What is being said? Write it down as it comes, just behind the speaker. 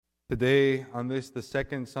Today, on the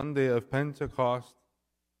second Sunday of Pentecost,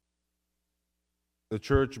 the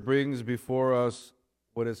Church brings before us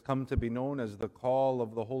what has come to be known as the call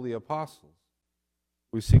of the Holy Apostles.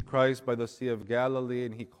 We see Christ by the Sea of Galilee,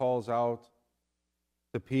 and he calls out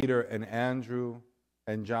to Peter and Andrew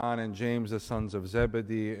and John and James, the sons of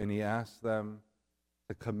Zebedee, and he asks them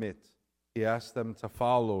to commit. He asks them to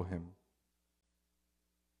follow him.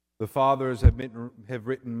 The fathers have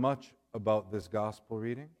written much about this gospel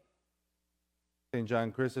reading. St.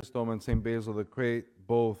 John Chrysostom and St. Basil the Great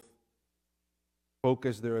both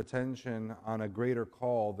focus their attention on a greater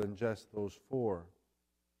call than just those four.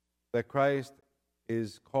 That Christ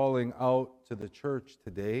is calling out to the church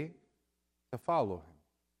today to follow him.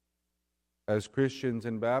 As Christians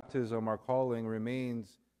in baptism, our calling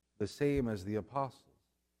remains the same as the apostles.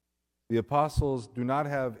 The apostles do not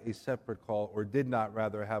have a separate call, or did not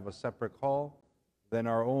rather have a separate call than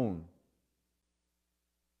our own.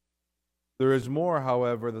 There is more,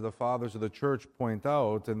 however, that the fathers of the church point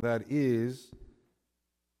out, and that is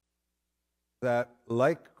that,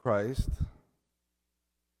 like Christ,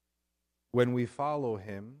 when we follow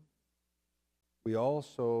him, we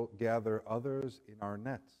also gather others in our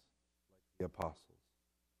nets, like the apostles.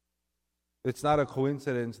 It's not a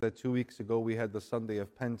coincidence that 2 weeks ago we had the Sunday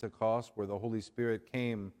of Pentecost, where the Holy Spirit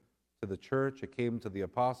came to the church, it came to the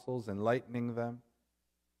apostles, enlightening them.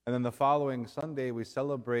 And then the following Sunday we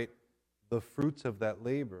celebrate the fruits of that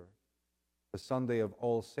labor, the Sunday of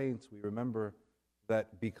All Saints. We remember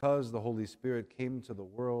that because the Holy Spirit came to the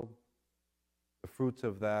world, the fruits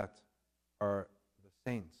of that are the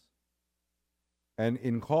saints. And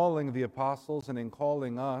in calling the apostles and in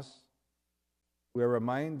calling us, we are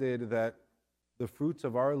reminded that the fruits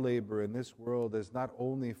of our labor in this world is not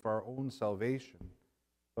only for our own salvation,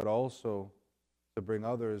 but also to bring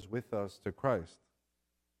others with us to Christ.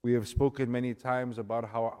 We have spoken many times about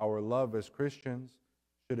how our love as Christians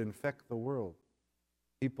should infect the world.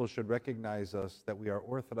 People should recognize us that we are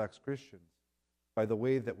Orthodox Christians by the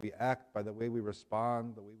way that we act, by the way we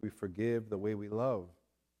respond, the way we forgive, the way we love.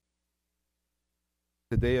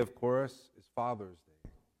 Today, of course, is Father's Day.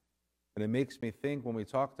 And it makes me think, when we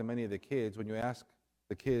talk to many of the kids, when you ask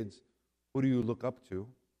the kids, who do you look up to?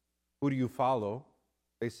 Who do you follow?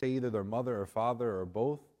 They say either their mother or father or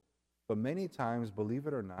both. But many times, believe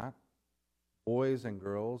it or not, boys and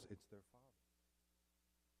girls, it's their father.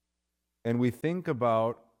 And we think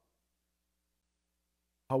about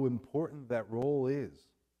how important that role is.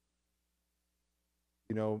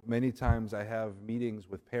 You know, many times I have meetings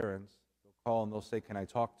with parents. They'll call and they'll say, "Can I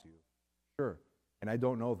talk to you?" Sure. And I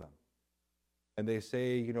don't know them. And they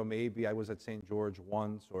say, you know, maybe I was at St. George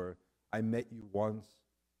once, or I met you once,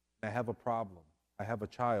 and I have a problem. I have a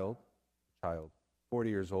child, 40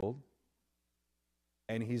 years old,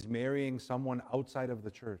 and he's marrying someone outside of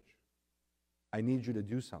the church. I need you to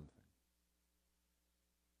do something.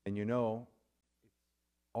 And you know, it's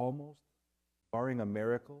almost, barring a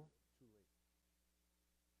miracle, too late.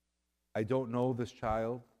 I don't know this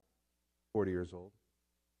child, 40 years old,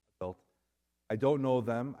 adult. I don't know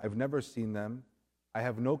them. I've never seen them. I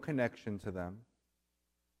have no connection to them.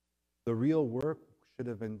 The real work should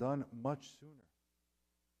have been done much sooner.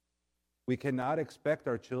 We cannot expect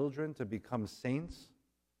our children to become saints,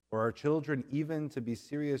 or our children even to be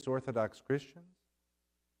serious Orthodox Christians,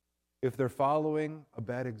 if they're following a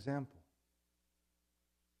bad example.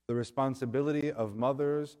 The responsibility of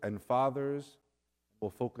mothers and fathers,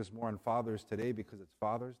 we'll focus more on fathers today because it's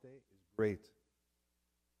Father's Day, is great.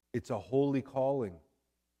 It's a holy calling.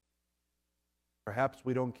 Perhaps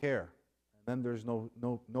we don't care, and then there's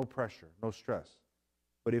no pressure, no stress.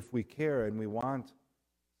 But if we care and we want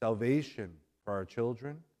salvation for our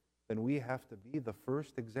children, then we have to be the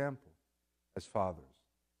first example as fathers.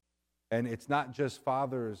 And it's not just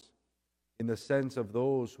fathers in the sense of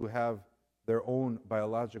those who have their own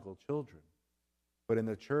biological children, but in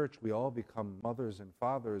the church we all become mothers and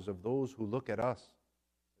fathers of those who look at us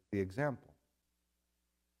as the example.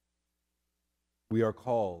 We are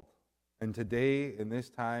called. And today, in this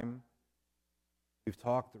time, we've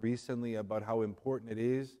talked recently about how important it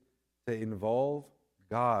is to involve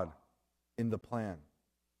God in the plan.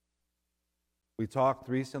 We talked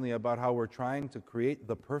recently about how we're trying to create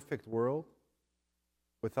the perfect world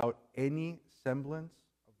without any semblance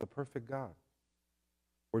of the perfect God.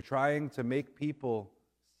 We're trying to make people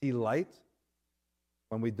see light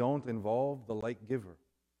when we don't involve the light giver.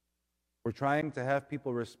 We're trying to have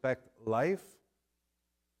people respect life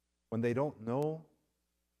when they don't know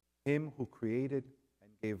him who created and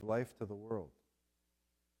gave life to the world.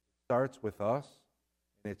 It starts with us,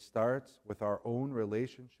 and it starts with our own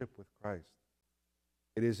relationship with Christ.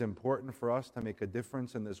 It is important for us to make a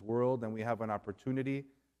difference in this world, and we have an opportunity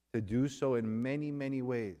to do so in many, many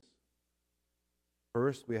ways.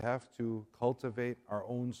 First, we have to cultivate our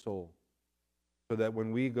own soul so that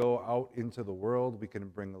when we go out into the world, we can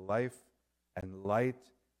bring life and light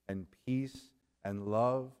and peace and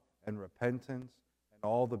love and repentance and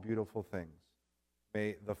all the beautiful things.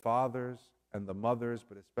 May the fathers and the mothers,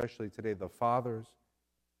 but especially today the fathers,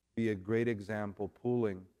 be a great example,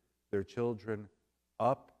 pulling their children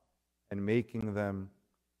up and making them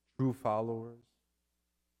true followers,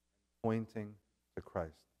 pointing to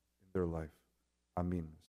Christ in their life. Amen.